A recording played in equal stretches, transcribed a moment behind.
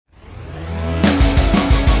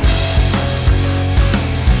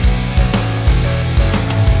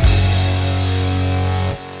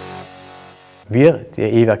Here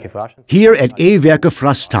at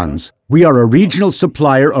e-Werke-Frastanz, we are a regional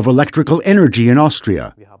supplier of electrical energy in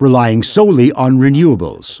Austria, relying solely on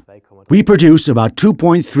renewables. We produce about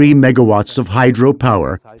 2.3 megawatts of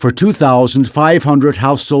hydropower for 2,500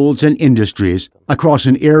 households and industries across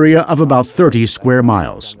an area of about 30 square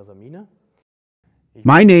miles.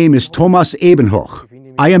 My name is Thomas Ebenhoch.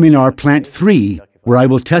 I am in our Plant 3, where I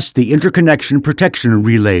will test the interconnection protection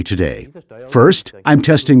relay today. First, I'm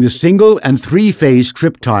testing the single and three-phase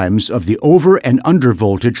trip times of the over and under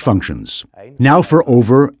voltage functions. Now for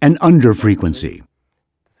over and under frequency.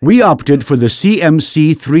 We opted for the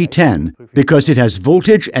CMC 310 because it has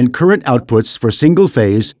voltage and current outputs for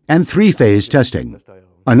single-phase and three-phase testing.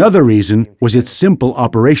 Another reason was its simple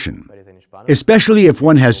operation. Especially if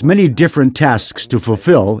one has many different tasks to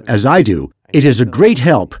fulfill, as I do, it is a great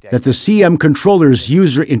help that the CM controller's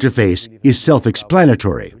user interface is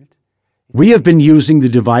self-explanatory. We have been using the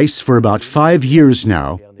device for about 5 years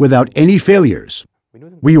now without any failures.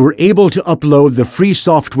 We were able to upload the free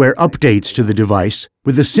software updates to the device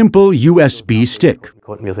with a simple USB stick.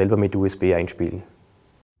 Konnten wir selber mit USB einspielen.